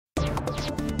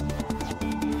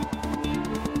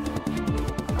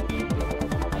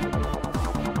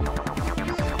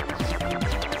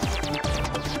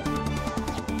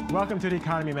Welcome to the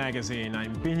Economy Magazine.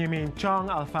 I'm Benjamin Chong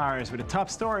Alfares with the top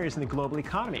stories in the global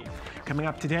economy. Coming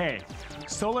up today,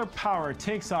 solar power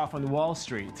takes off on Wall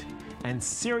Street, and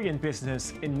Syrian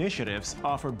business initiatives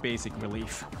offer basic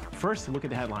relief. First, look at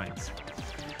the headlines.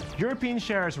 European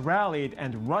shares rallied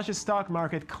and Russia's stock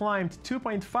market climbed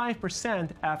 2.5%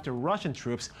 after Russian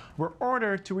troops were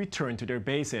ordered to return to their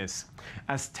bases.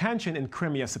 As tension in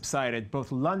Crimea subsided,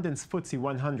 both London's FTSE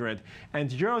 100 and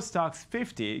Eurostoxx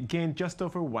 50 gained just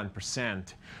over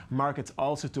 1%. Markets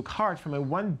also took heart from a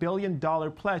 $1 billion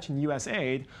pledge in U.S.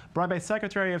 aid brought by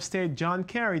Secretary of State John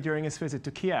Kerry during his visit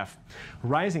to Kiev.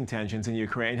 Rising tensions in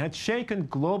Ukraine had shaken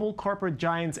global corporate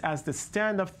giants as the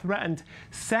standoff threatened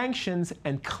sanctions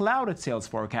and clouded sales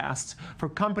forecasts for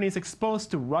companies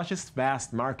exposed to Russia's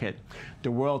vast market.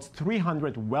 The world's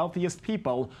 300 wealthiest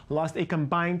people lost a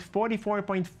combined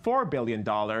 $44.4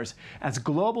 billion as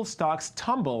global stocks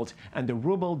tumbled and the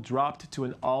ruble dropped to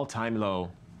an all-time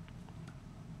low.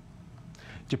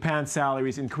 Japan's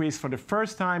salaries increased for the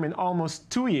first time in almost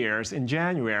 2 years in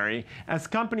January as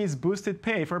companies boosted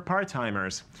pay for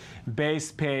part-timers.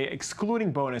 Base pay,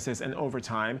 excluding bonuses and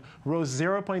overtime, rose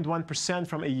 0.1%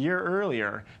 from a year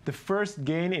earlier, the first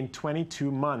gain in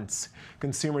 22 months.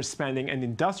 Consumer spending and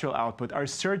industrial output are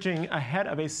surging ahead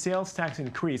of a sales tax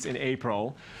increase in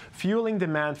April, fueling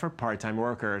demand for part-time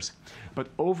workers. But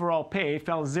overall pay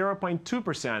fell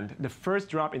 0.2%, the first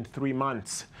drop in 3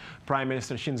 months. Prime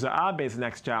Minister Shinzo Abe's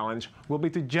next challenge will be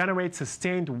to generate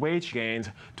sustained wage gains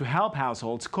to help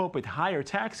households cope with higher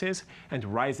taxes and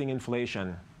rising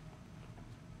inflation.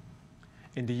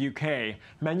 In the UK,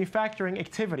 manufacturing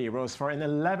activity rose for an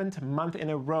 11th month in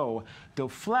a row, though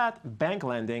flat bank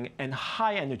lending and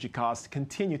high energy costs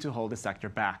continue to hold the sector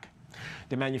back.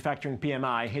 The manufacturing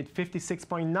PMI hit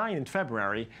 56.9 in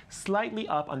February, slightly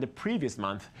up on the previous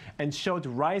month, and showed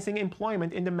rising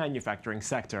employment in the manufacturing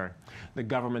sector. The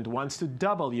government wants to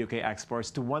double UK exports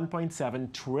to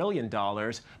 $1.7 trillion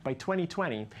by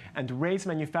 2020 and raise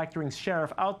manufacturing's share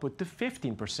of output to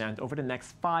 15% over the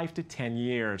next 5 to 10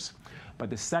 years. But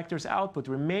the sector's output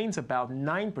remains about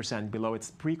 9% below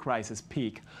its pre-crisis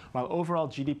peak, while overall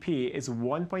GDP is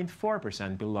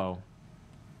 1.4% below.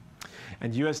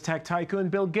 And U.S. tech tycoon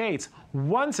Bill Gates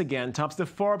once again tops the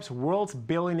Forbes World's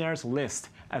Billionaires list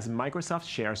as Microsoft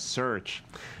shares surge.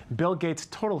 Bill Gates'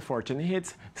 total fortune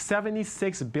hits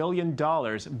 $76 billion,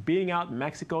 beating out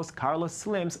Mexico's Carlos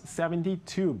Slim's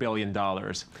 $72 billion.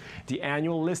 The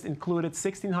annual list included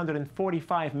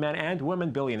 1,645 men and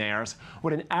women billionaires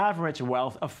with an average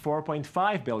wealth of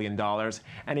 $4.5 billion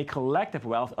and a collective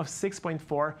wealth of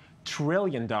 $6.4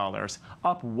 trillion,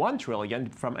 up $1 trillion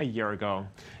from a year ago.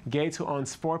 Gates, who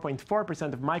owns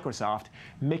 4.4% of Microsoft,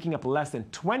 making up less than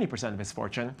 20% of his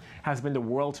fortune, has been the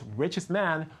world's richest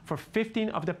man for 15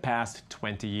 of the past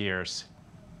 20 years.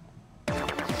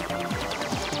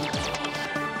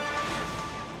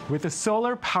 With the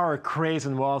solar power craze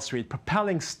on Wall Street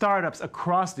propelling startups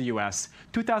across the U.S.,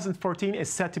 2014 is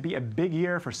set to be a big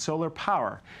year for solar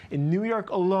power. In New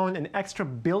York alone, an extra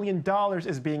 $1 billion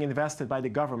is being invested by the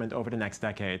government over the next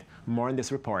decade. More in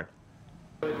this report.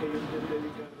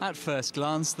 At first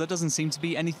glance, there doesn't seem to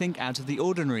be anything out of the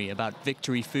ordinary about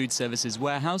Victory Food Services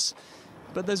warehouse,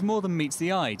 but there's more than meets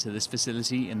the eye to this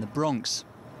facility in the Bronx.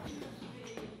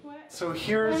 So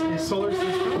here's a solar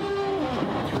system.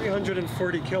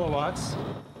 340 kilowatts.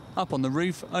 Up on the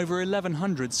roof, over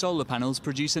 1,100 solar panels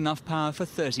produce enough power for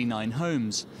 39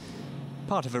 homes.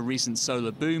 Part of a recent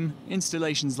solar boom,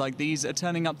 installations like these are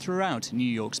turning up throughout New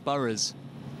York's boroughs.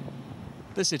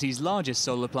 The city's largest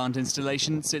solar plant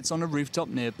installation sits on a rooftop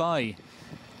nearby.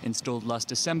 Installed last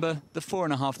December, the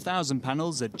 4,500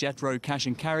 panels at Jethro Cash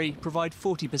and Carry provide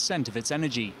 40% of its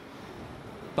energy.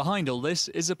 Behind all this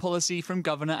is a policy from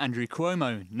Governor Andrew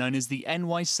Cuomo, known as the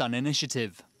NY Sun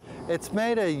Initiative. It's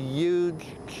made a huge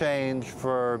change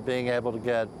for being able to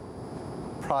get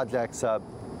projects up,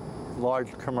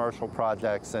 large commercial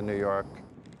projects in New York.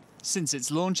 Since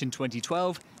its launch in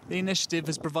 2012, the initiative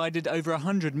has provided over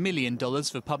 $100 million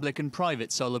for public and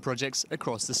private solar projects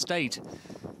across the state.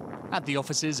 At the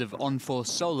offices of On Force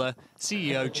Solar,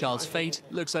 CEO Charles Fate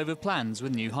looks over plans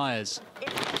with new hires.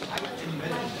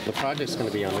 The project's going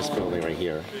to be on this building right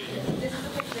here.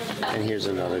 And here's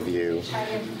another view.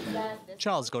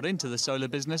 Charles got into the solar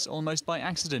business almost by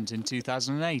accident in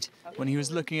 2008 when he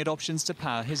was looking at options to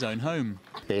power his own home.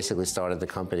 Basically started the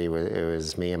company, it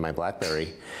was me and my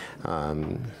BlackBerry.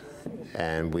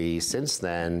 And since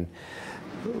then,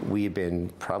 we've been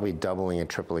probably doubling and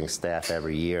tripling staff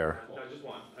every year.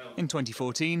 In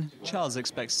 2014, Charles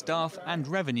expects staff and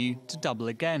revenue to double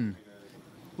again.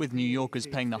 With New Yorkers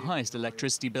paying the highest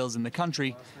electricity bills in the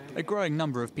country, a growing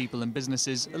number of people and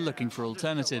businesses are looking for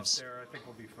alternatives.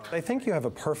 I think you have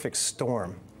a perfect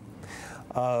storm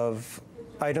of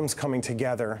items coming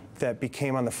together that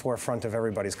became on the forefront of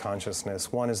everybody's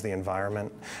consciousness. One is the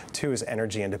environment, two is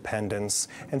energy independence,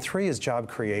 and three is job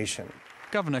creation.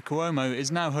 Governor Cuomo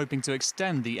is now hoping to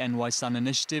extend the NY Sun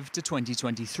initiative to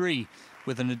 2023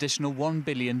 with an additional $1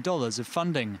 billion of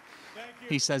funding.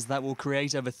 He says that will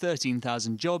create over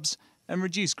 13,000 jobs and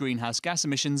reduce greenhouse gas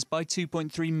emissions by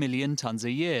 2.3 million tonnes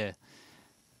a year.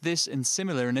 This and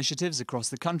similar initiatives across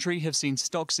the country have seen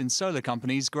stocks in solar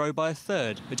companies grow by a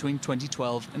third between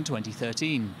 2012 and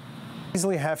 2013.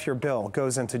 Easily half your bill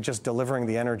goes into just delivering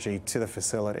the energy to the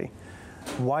facility.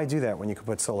 Why do that when you could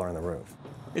put solar on the roof?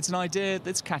 It's an idea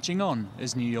that's catching on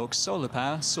as New York's solar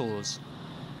power soars.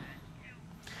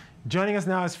 Joining us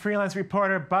now is freelance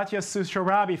reporter Batya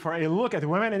Sharabi for a look at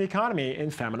women and economy in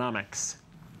Feminomics.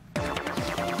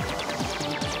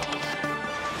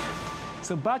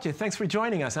 So Batya, thanks for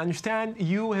joining us. I understand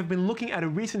you have been looking at a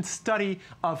recent study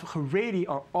of Haredi,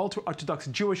 or ultra-Orthodox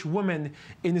Jewish women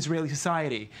in Israeli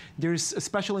society. There's a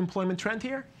special employment trend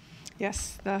here?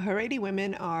 Yes, the Haredi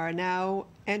women are now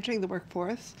entering the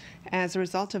workforce as a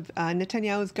result of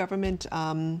Netanyahu's government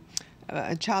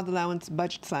child allowance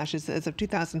budget slashes as of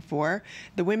 2004.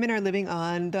 The women are living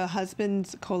on the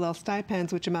husband's kollel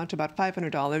stipends, which amount to about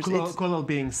 $500. Kollel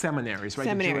being seminaries, right?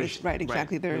 Seminaries, Jewish, right,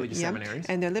 exactly. Right, religious seminaries.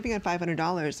 And they're living on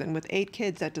 $500, and with 8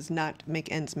 kids, that does not make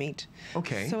ends meet.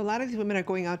 Okay. So a lot of these women are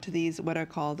going out to these what are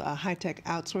called high-tech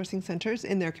outsourcing centers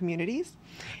in their communities.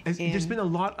 Has there been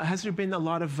a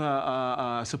lot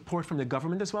of support from the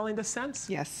government as well in this sense?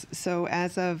 Yes. So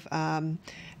as of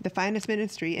the finance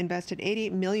ministry invested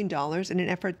 $88 million in an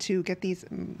effort to get these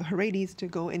Haredis to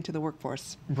go into the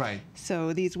workforce. Right.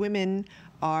 So these women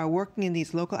are working in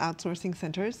these local outsourcing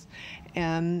centers,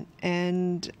 and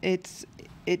it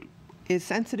is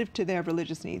sensitive to their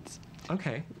religious needs.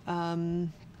 Okay.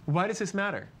 Why does this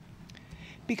matter?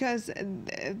 Because,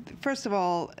 first of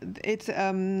all, it's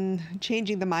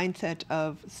changing the mindset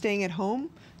of staying at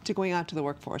home to going out to the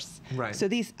workforce. Right. So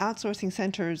these outsourcing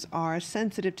centers are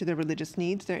sensitive to their religious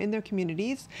needs. They're in their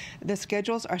communities. The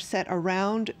schedules are set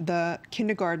around the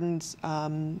kindergarten's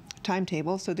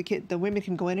timetable. So the women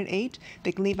can go in at 8,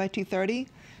 they can leave by 2:30,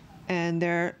 and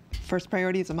their first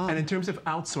priority is a mom. And in terms of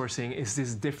outsourcing, is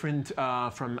this different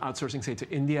from outsourcing, say, to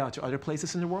India or to other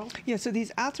places in the world? Yeah, so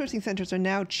these outsourcing centers are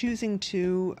now choosing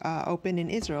to open in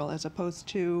Israel as opposed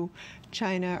to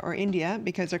China or India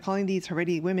because they're calling these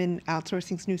Haredi women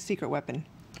outsourcing's new secret weapon.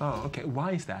 Oh, okay.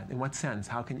 Why is that? In what sense?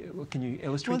 How can you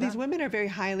illustrate that? Well, these women are very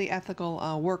highly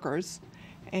ethical workers.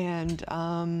 And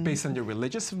based on their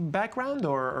religious background,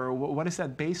 or what is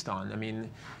that based on? I mean,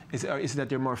 is it that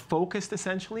they're more focused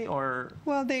essentially, or?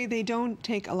 Well, they don't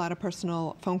take a lot of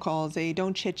personal phone calls. They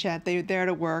don't chit chat. They're there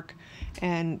to work,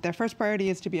 and their first priority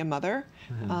is to be a mother.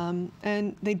 Mm-hmm.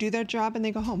 And they do their job and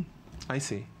they go home. I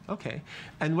see. Okay.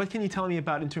 And what can you tell me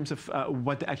about in terms of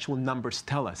what the actual numbers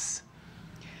tell us?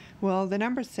 Well, the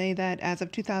numbers say that as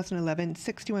of 2011,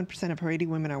 61% of Haredi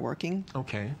women are working.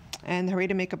 Okay. And the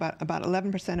Haredi make about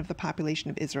 11% of the population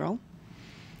of Israel.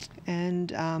 And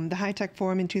the High Tech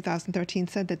Forum in 2013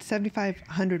 said that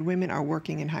 7,500 women are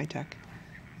working in high tech.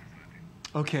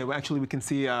 Okay, well, actually, we can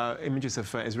see images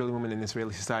of Israeli women in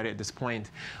Israeli society at this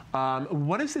point.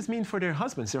 What does this mean for their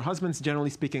husbands? Their husbands, generally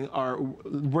speaking, are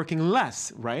working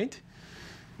less, right?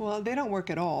 Well, they don't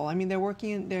work at all. I mean,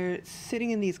 they're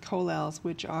sitting in these kollels,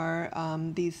 which are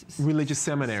these religious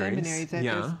seminaries.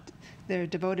 That they're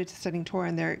devoted to studying Torah,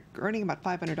 and they're earning about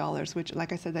 $500, which,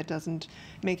 like I said, that doesn't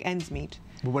make ends meet.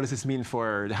 But what does this mean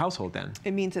for the household then?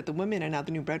 It means that the women are now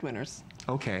the new breadwinners.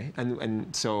 Okay,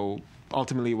 and so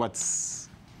ultimately, does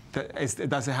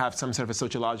it have some sort of a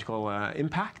sociological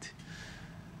impact?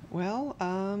 Well,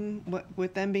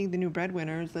 with them being the new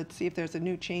breadwinners, let's see if there's a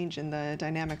new change in the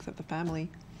dynamics of the family.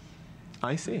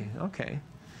 I see. Okay,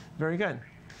 very good.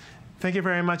 Thank you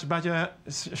very much, Batya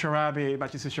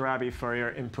Sharabi, for your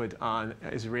input on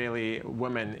Israeli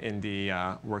women in the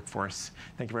workforce.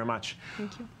 Thank you very much.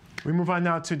 Thank you. We move on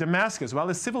now to Damascus. While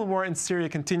the civil war in Syria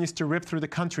continues to rip through the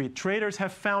country, traders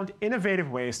have found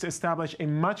innovative ways to establish a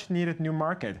much-needed new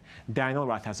market. Daniel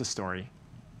Roth has a story.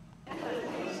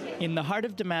 In the heart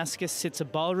of Damascus sits a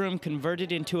ballroom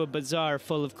converted into a bazaar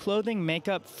full of clothing,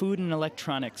 makeup, food, and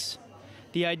electronics.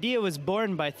 The idea was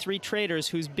born by 3 traders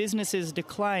whose businesses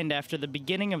declined after the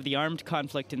beginning of the armed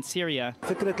conflict in Syria.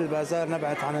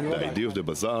 The idea of the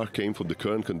bazaar came from the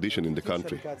current condition in the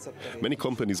country. Many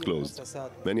companies closed.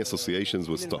 Many associations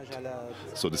were stopped.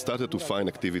 So they started to find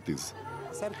activities.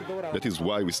 That is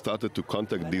why we started to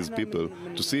contact these people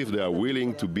to see if they are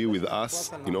willing to be with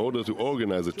us in order to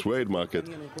organize a trade market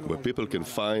where people can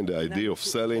find the idea of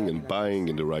selling and buying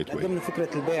in the right way.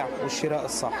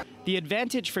 The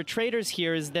advantage for traders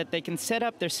here is that they can set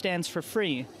up their stands for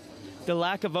free. The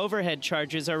lack of overhead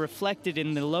charges are reflected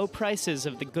in the low prices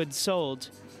of the goods sold.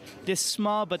 This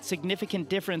small but significant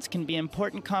difference can be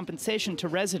important compensation to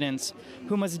residents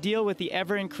who must deal with the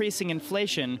ever-increasing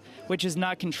inflation, which is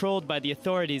not controlled by the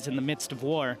authorities in the midst of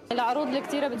war. There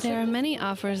are many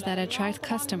offers that attract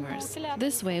customers.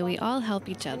 This way we all help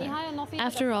each other.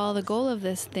 After all, the goal of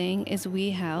this thing is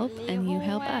we help and you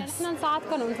help us. The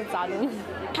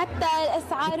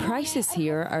prices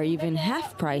here are even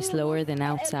half price lower than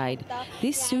outside.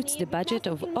 This suits the budget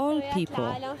of all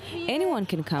people. Anyone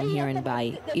can come here and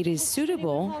buy. It is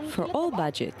suitable for all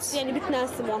budgets.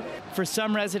 For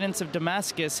some residents of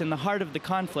Damascus, in the heart of the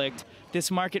conflict, this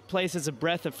marketplace is a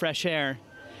breath of fresh air.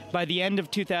 By the end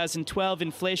of 2012,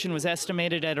 inflation was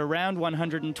estimated at around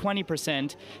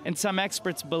 120%, and some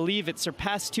experts believe it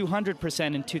surpassed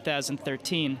 200% in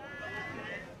 2013.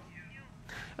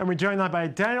 And we're joined now by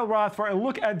Daniel Roth for a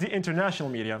look at the international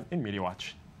media in Media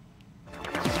Watch.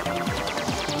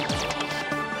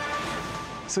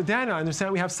 So Daniel, I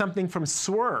understand we have something from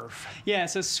Swerve. Yeah,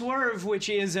 so Swerve, which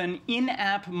is an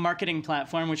in-app marketing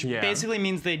platform, which basically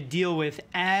means they deal with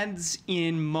ads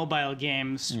in mobile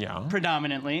games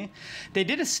predominantly. They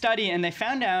did a study and they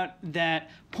found out that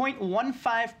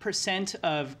 0.15%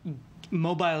 of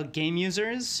mobile game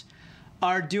users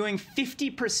are doing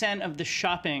 50% of the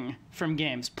shopping from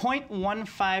games.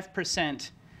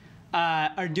 0.15%.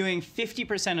 Are doing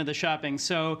 50% of the shopping.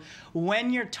 So when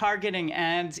you're targeting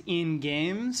ads in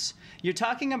games, you're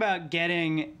talking about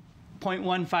getting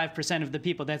 0.15% of the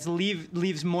people. That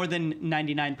leaves more than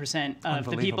 99% of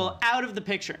the people out of the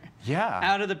picture. Yeah.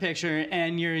 Out of the picture,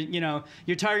 and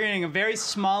you're targeting a very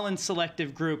small and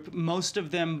selective group. Most of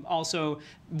them also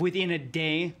within a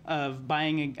day of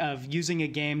using a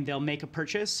game, they'll make a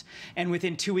purchase, and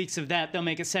within 2 weeks of that, they'll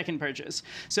make a second purchase.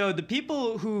 So the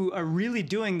people who are really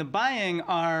doing the buying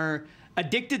are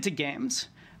addicted to games.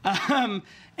 And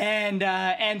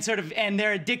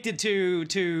they're addicted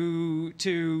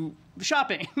to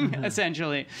shopping,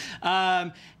 essentially.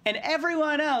 And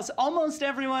everyone else, almost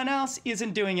everyone else,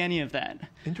 isn't doing any of that.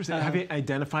 Interesting. Have you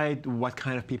identified what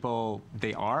kind of people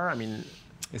they are? I mean,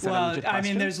 is that a legit question? I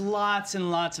mean, there's lots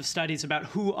and lots of studies about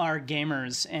who are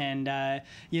gamers, and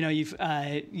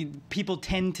people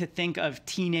tend to think of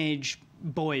teenage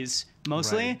boys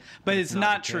mostly, but it's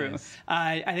not true.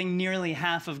 I think nearly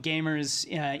half of gamers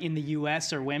in the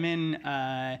US are women.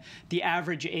 The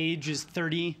average age is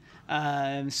 30.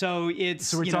 So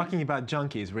we're talking about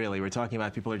junkies, really. We're talking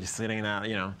about people who are just sitting out,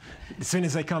 as soon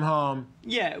as they come home.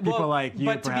 Yeah, people like you,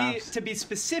 but perhaps. to be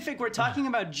specific, we're talking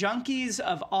about junkies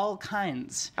of all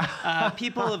kinds.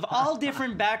 People of all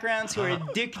different backgrounds who are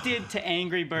addicted to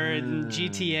Angry Bird and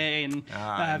GTA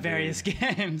and various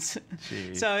games.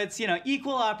 Jeez. So it's,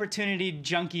 equal opportunity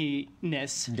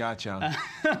junkiness. Gotcha.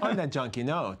 On that junkie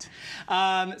note.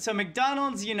 So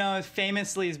McDonald's,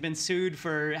 famously has been sued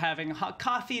for having hot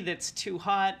coffee that's too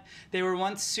hot. They were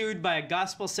once sued by a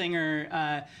gospel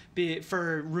singer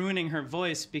for ruining her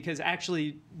voice because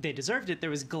actually they deserved it. There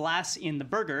was glass in the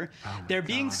burger. They're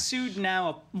being sued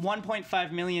now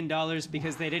 $1.5 million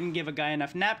because they didn't give a guy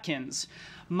enough napkins.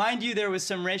 Mind you, there was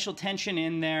some racial tension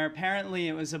in there. Apparently,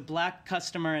 it was a black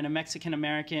customer and a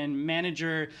Mexican-American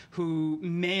manager who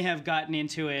may have gotten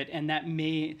into it, and that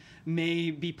may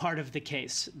be part of the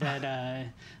case.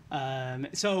 That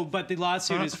but the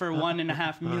lawsuit is for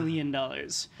 $1.5 million.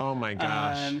 Oh my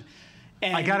gosh.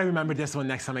 I gotta remember this one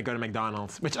next time I go to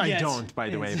McDonald's, which I don't, by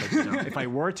the way. But if I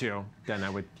were to, then I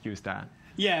would use that.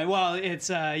 Yeah, well, it's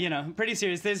pretty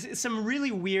serious. There's some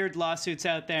really weird lawsuits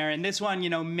out there, and this one,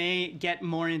 may get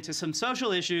more into some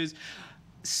social issues.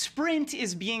 Sprint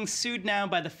is being sued now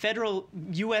by the federal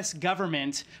U.S.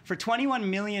 government for $21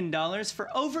 million for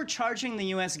overcharging the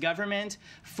U.S. government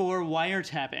for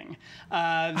wiretapping.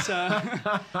 So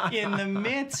in the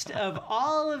midst of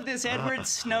all of this Edward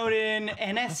Snowden,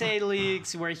 NSA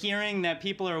leaks, we're hearing that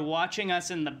people are watching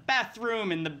us in the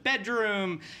bathroom, in the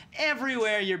bedroom,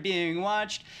 everywhere you're being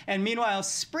watched. And meanwhile,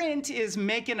 Sprint is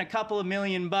making a couple of $1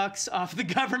 million off the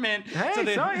government.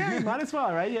 Hey, might as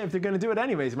well, right? Yeah, if they're going to do it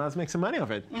anyways, you might as well make some money off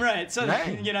it. Right, so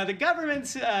the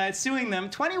government's suing them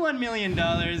 $21 million.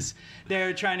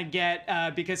 They're trying to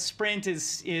get because Sprint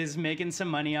is making some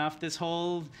money off this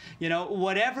whole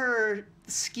whatever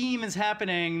scheme is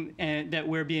happening that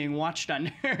we're being watched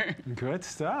under. Good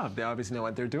stuff. They obviously know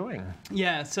what they're doing.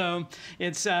 Yeah, so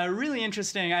it's really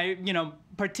interesting.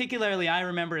 particularly, I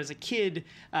remember as a kid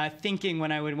thinking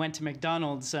when I went to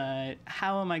McDonald's,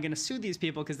 how am I going to sue these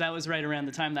people? Because that was right around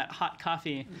the time that hot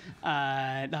coffee,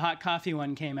 the hot coffee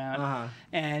one came out.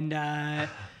 And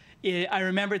I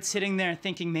remembered sitting there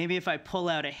thinking maybe if I pull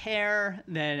out a hair,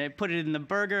 then I put it in the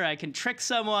burger, I can trick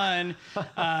someone.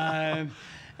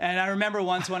 And I remember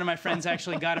once one of my friends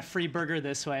actually got a free burger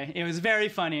this way. It was very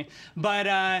funny.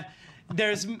 But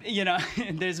there's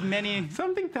many...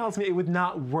 Something tells me it would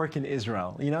not work in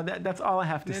Israel. That's all I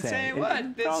have to say. Say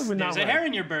what? There's a hair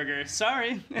in your burger.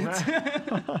 Sorry.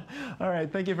 All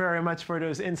right. Thank you very much for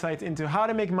those insights into how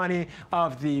to make money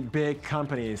of the big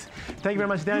companies. Thank you very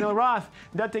much, Daniel Roth.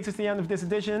 That takes us to the end of this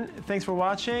edition. Thanks for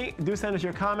watching. Do send us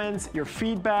your comments, your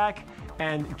feedback,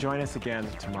 and join us again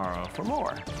tomorrow for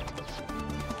more.